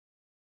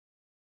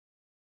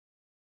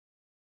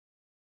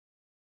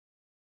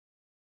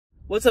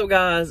What's up,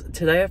 guys?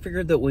 Today I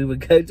figured that we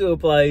would go to a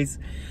place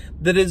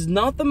that is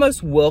not the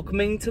most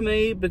welcoming to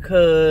me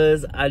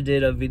because I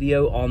did a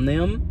video on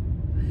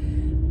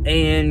them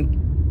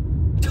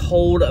and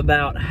told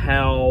about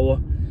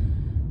how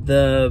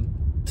the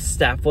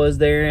staff was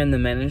there and the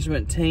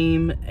management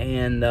team,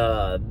 and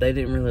they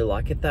didn't really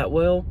like it that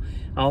well.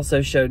 I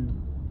also showed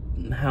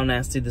how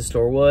nasty the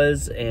store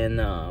was, and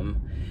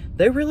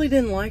they really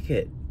didn't like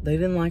it. They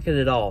didn't like it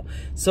at all.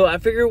 So I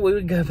figured we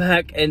would go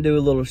back and do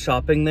a little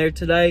shopping there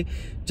today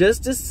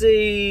just to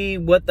see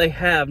what they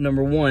have,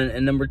 number one,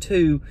 and number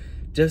two,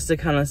 just to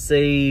kind of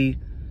see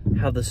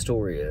how the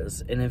store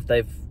is and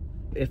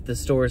if the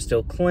store is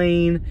still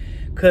clean.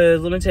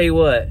 Because let me tell you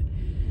what,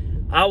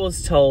 I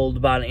was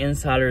told by an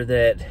insider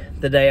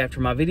that the day after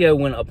my video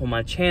went up on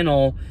my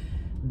channel,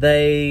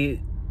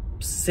 they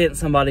sent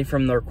somebody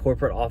from their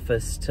corporate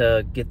office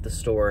to get the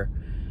store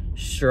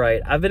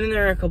straight. I've been in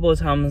there a couple of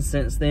times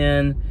since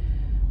then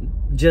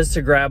just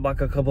to grab like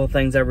a couple of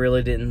things. I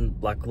really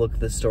didn't like look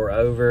the store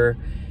over,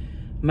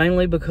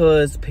 mainly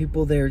because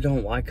people there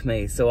don't like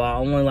me. So I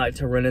only like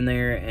to run in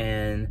there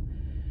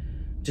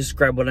and just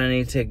grab what I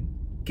need to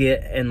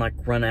get and like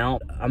run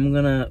out. I'm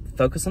gonna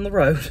focus on the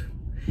road.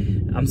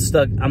 I'm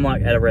stuck. I'm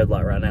like at a red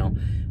light right now.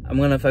 I'm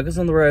gonna focus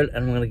on the road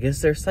and I'm gonna get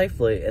us there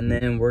safely, and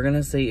then we're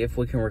gonna see if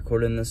we can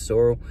record in the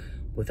store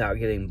without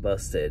getting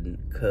busted.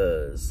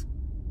 Cause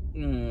I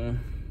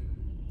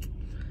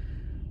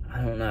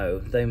don't know.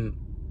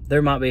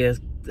 There might be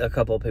a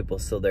couple of people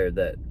still there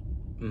that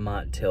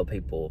might tell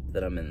people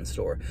that I'm in the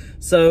store.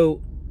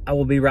 So I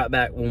will be right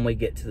back when we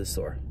get to the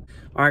store.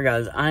 All right,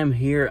 guys, I am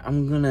here.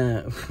 I'm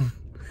gonna.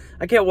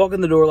 I can't walk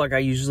in the door like I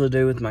usually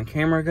do with my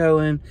camera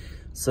going.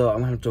 So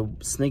I'm gonna have to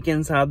sneak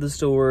inside the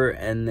store,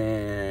 and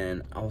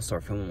then I'll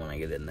start filming when I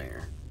get in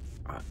there.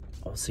 All right,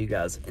 I'll see you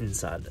guys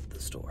inside the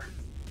store.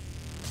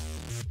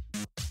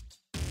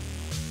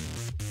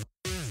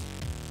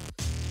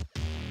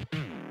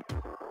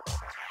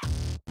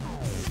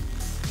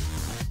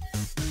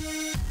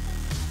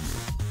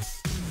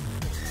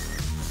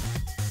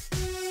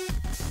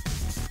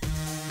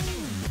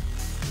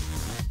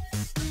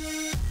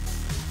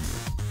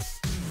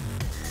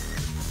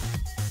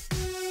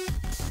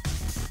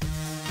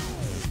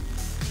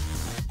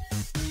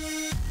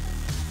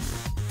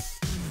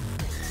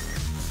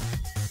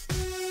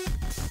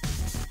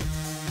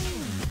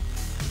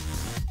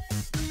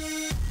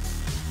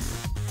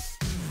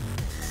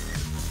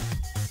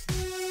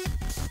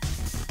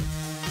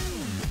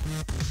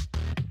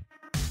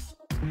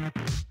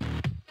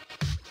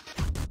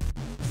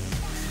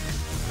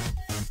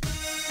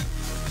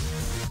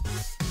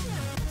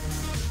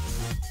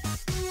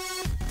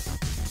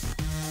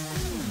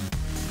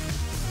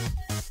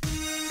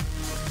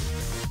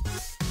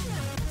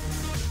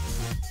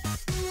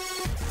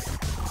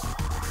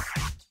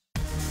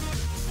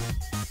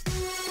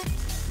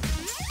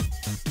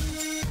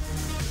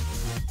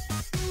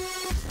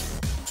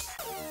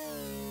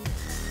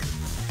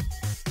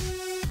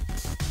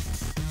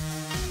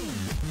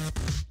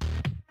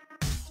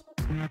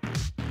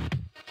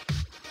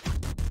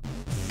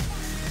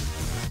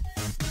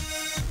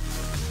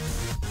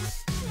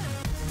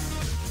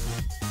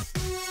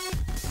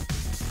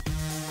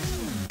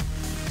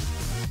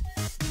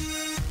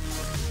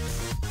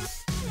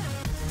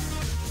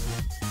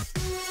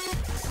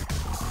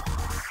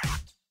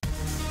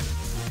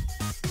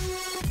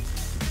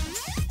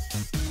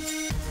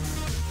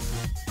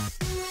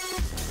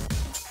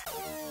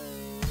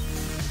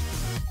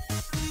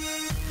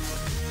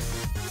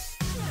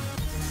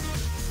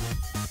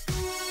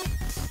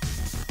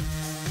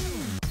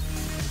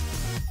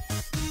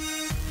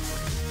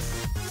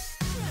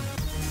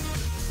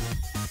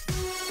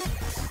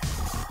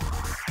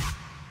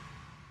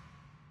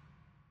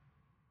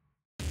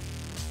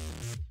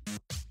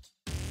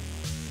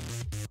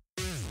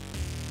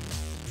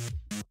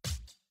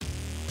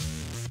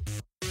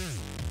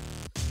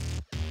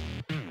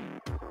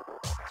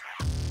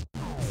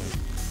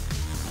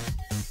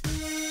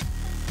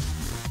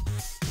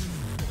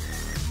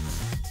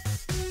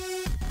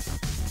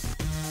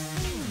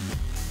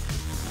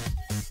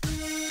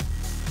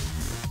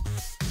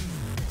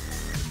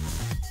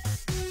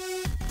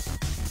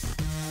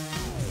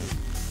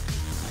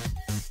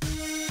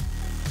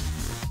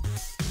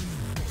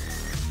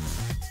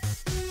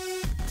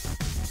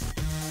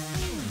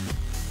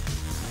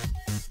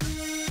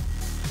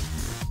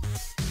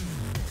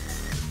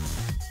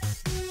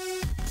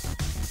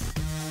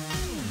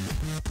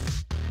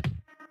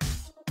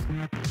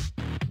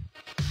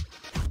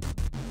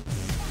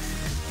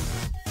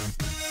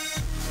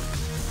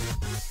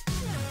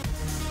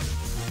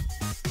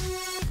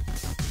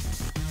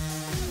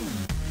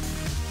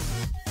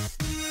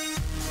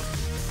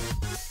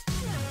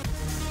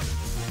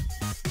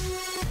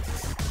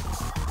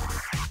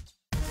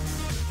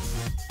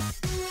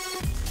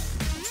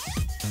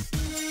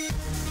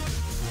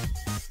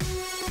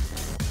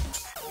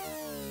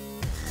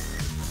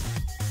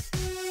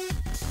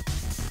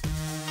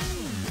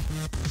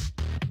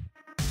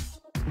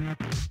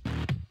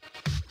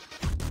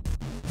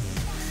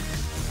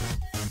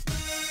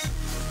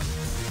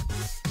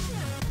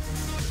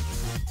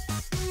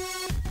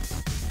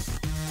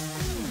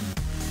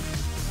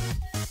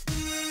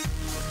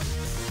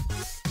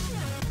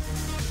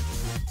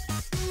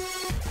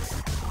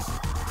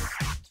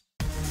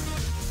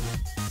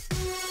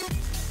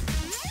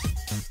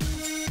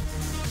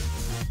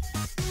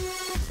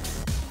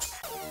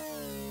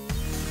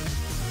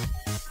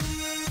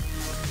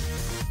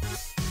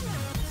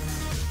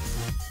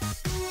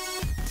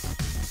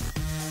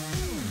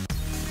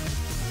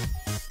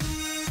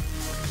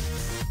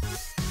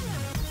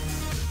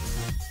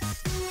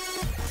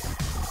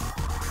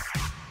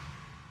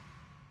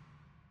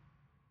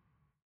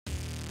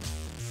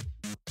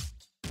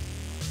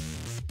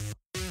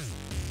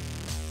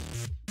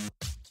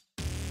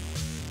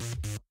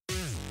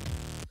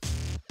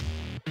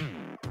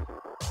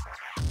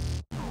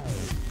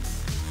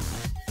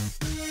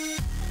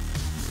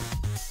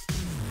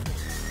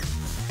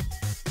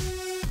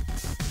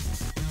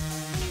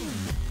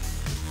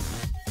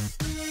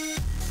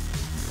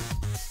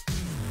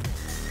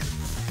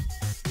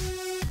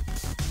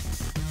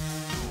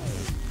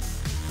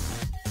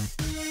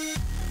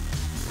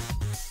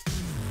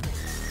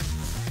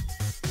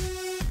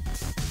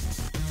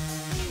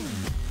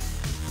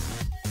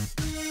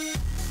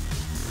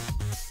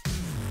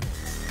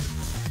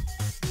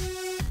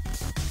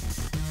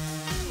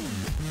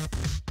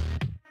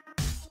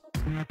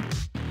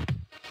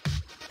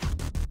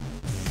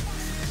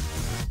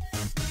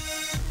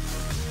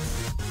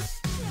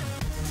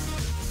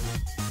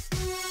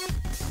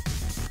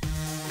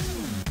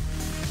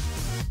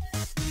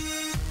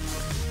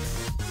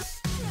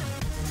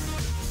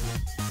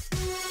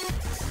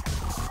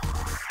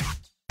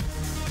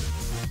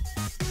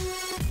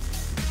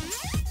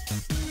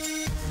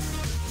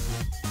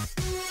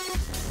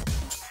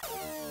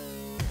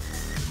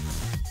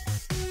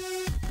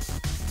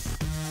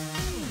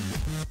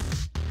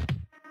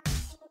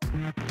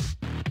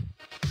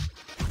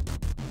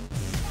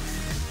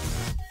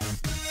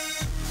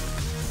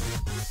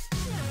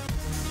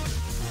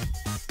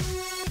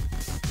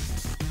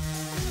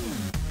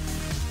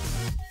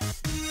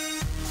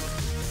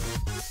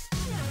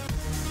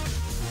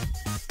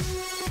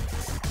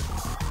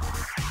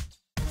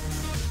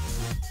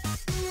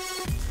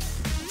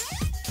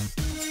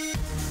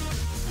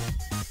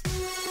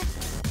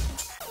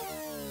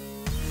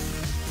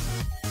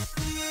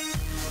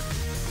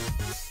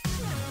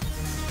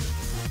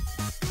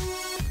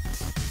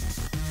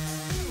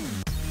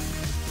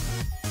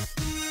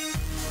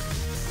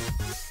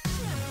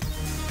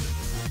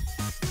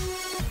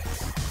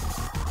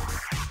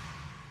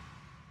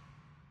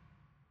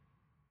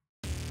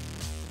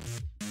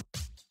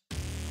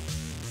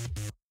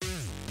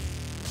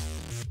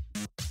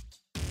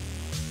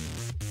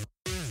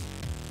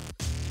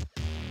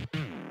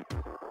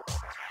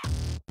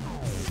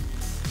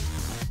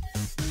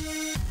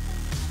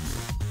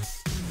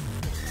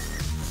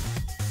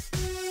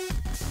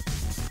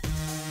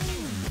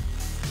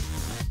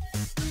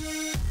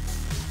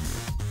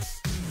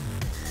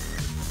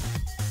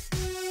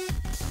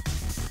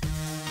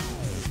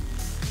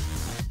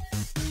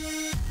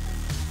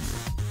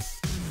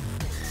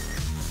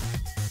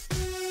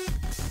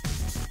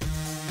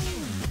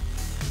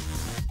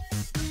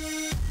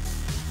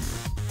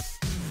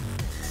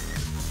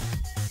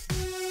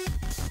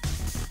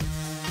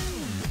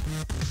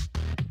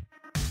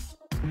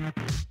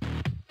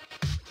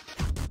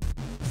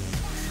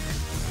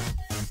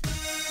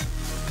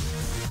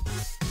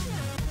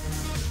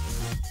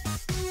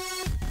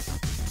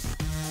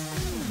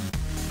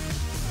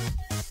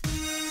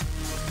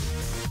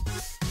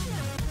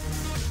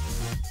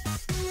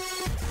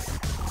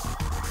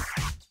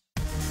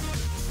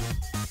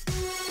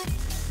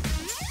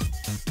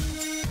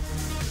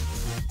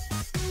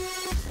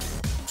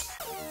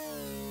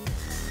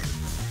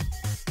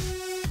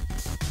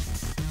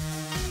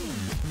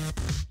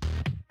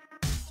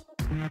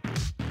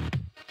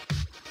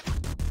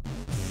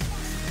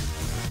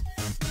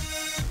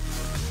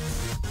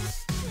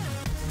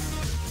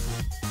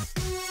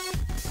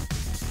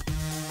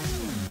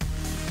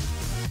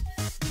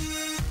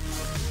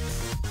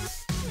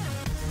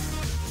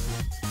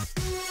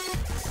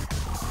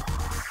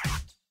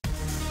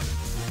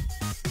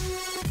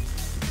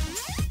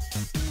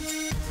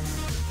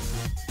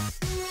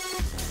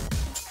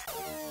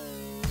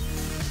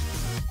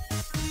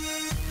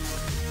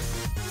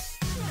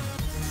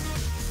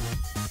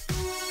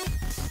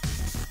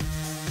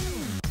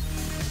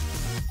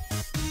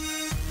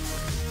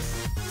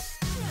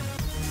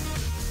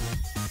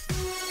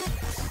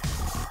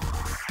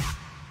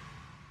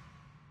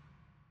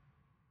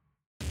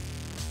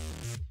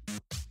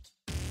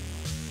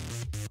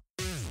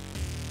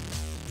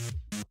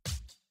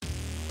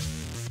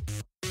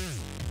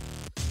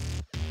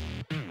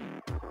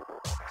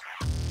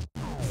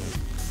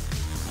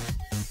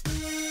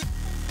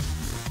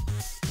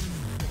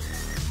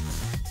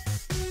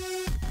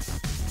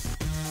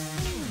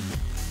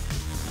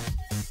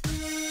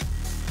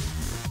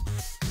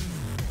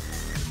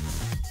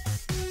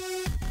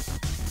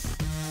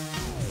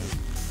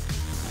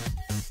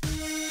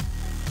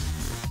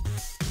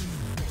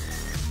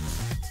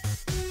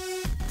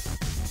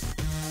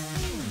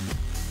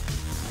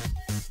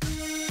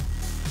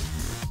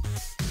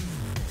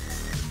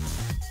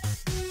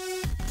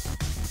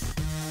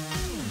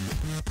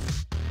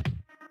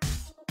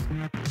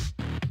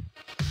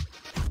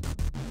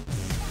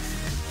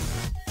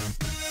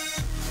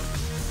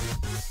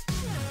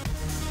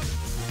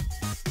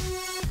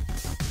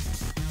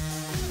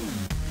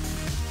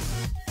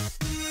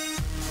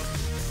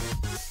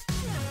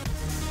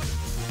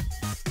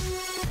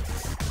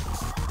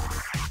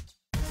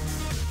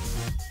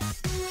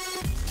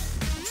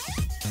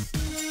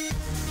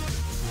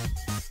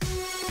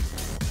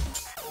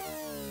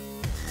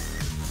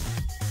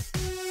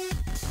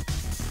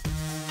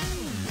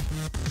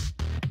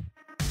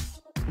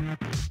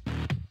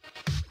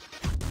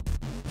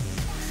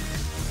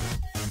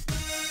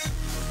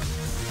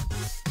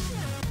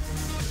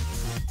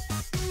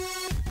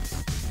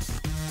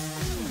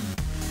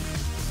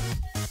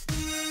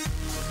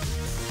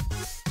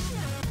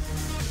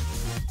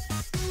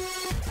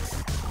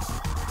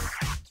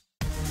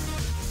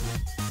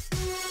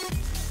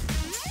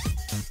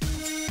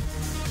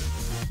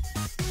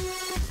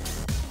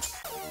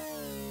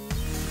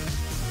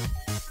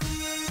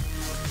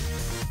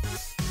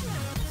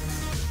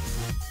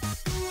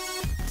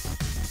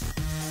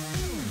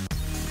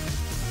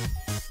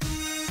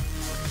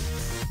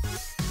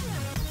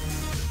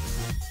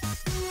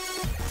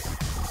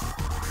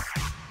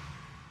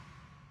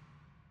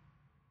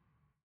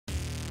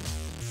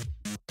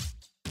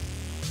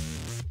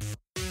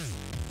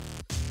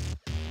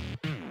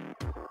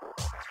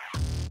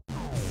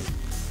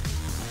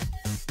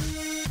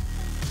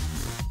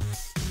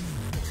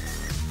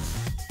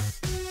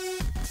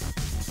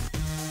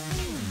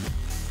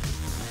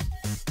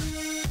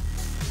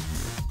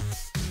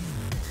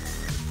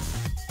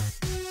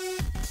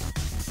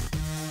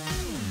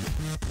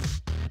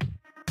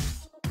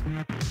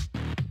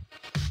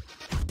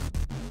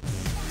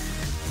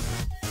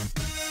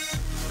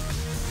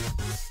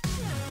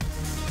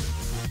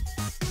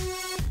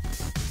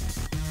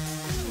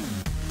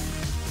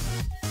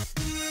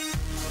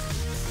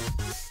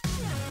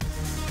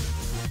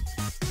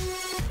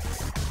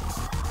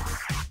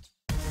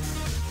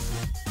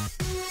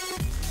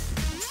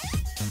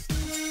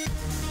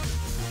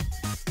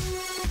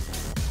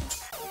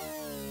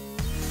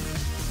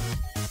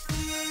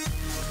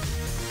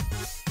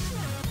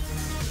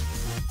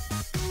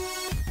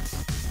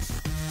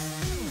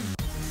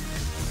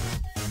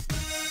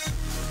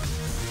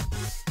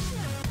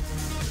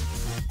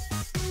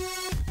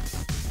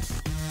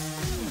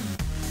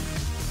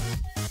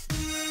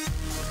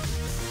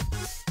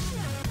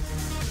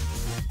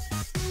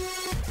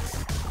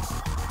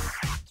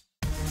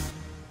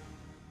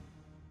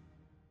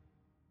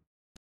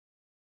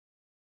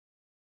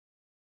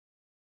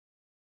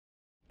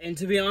 And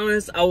to be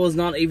honest, I was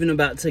not even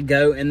about to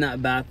go in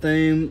that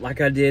bathroom like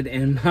I did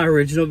in my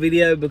original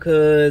video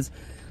because,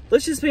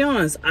 let's just be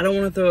honest, I don't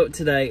want to throw up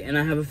today. And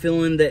I have a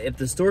feeling that if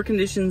the store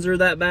conditions are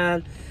that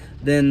bad,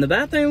 then the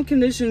bathroom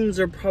conditions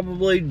are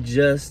probably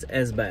just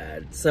as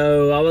bad.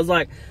 So I was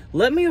like,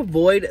 let me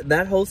avoid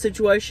that whole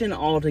situation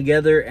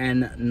altogether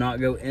and not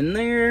go in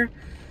there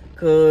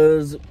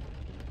because,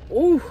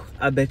 ooh,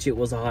 I bet you it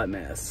was a hot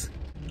mess.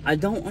 I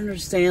don't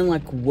understand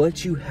like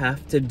what you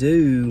have to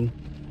do.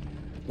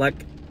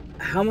 Like,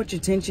 how much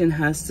attention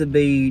has to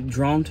be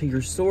drawn to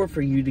your store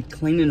for you to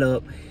clean it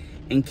up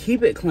and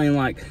keep it clean.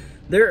 Like,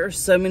 there are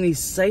so many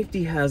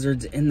safety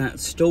hazards in that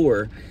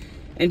store,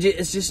 and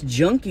it's just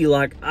junky.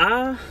 Like,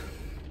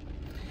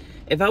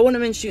 if I wouldn't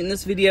have been shooting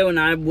this video and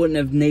I wouldn't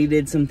have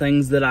needed some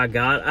things that I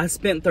got, I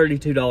spent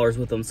 $32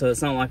 with them. So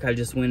it's not like I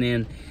just went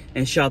in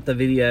and shot the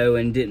video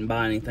and didn't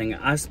buy anything.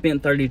 I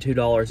spent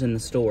 $32 in the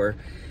store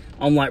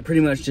on like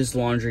pretty much just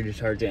laundry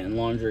detergent and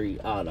laundry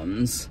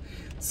items.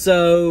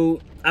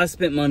 So I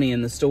spent money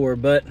in the store,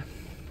 but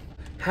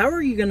how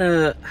are you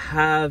gonna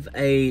have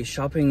a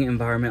shopping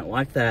environment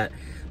like that?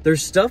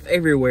 There's stuff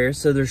everywhere,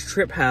 so there's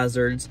trip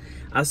hazards.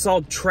 I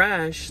saw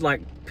trash,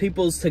 like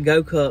people's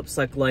to-go cups,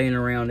 like laying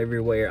around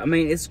everywhere. I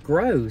mean, it's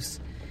gross.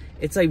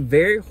 It's a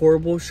very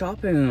horrible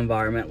shopping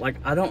environment. Like,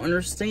 I don't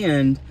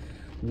understand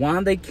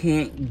why they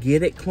can't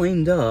get it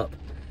cleaned up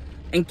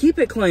and keep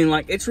it clean.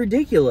 Like, it's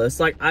ridiculous.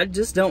 Like, I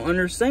just don't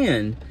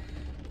understand.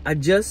 I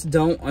just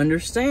don't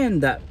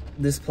understand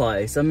this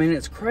place. I mean,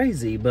 it's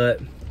crazy, but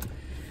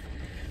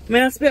I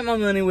mean, I spent my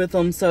money with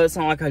them, so it's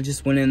not like I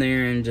just went in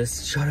there and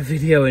just shot a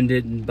video and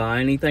didn't buy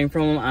anything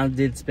from them. I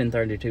did spend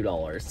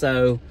 $32.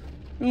 So,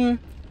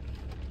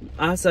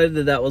 I say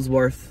that was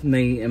worth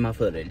me and my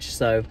footage.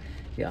 So,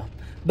 yeah.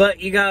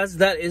 But, you guys,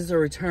 that is a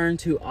return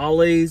to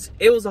Ollie's.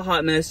 It was a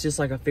hot mess, just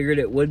like I figured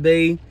it would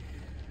be.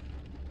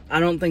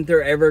 I don't think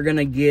they're ever going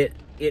to get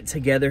it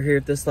together here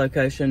at this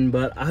location.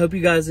 But I hope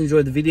you guys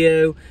enjoyed the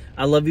video.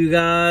 I love you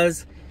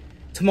guys.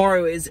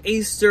 Tomorrow is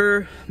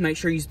Easter. Make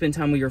sure you spend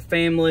time with your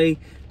family.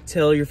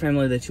 Tell your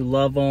family that you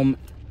love them.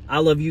 I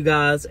love you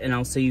guys, and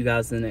I'll see you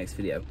guys in the next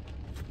video.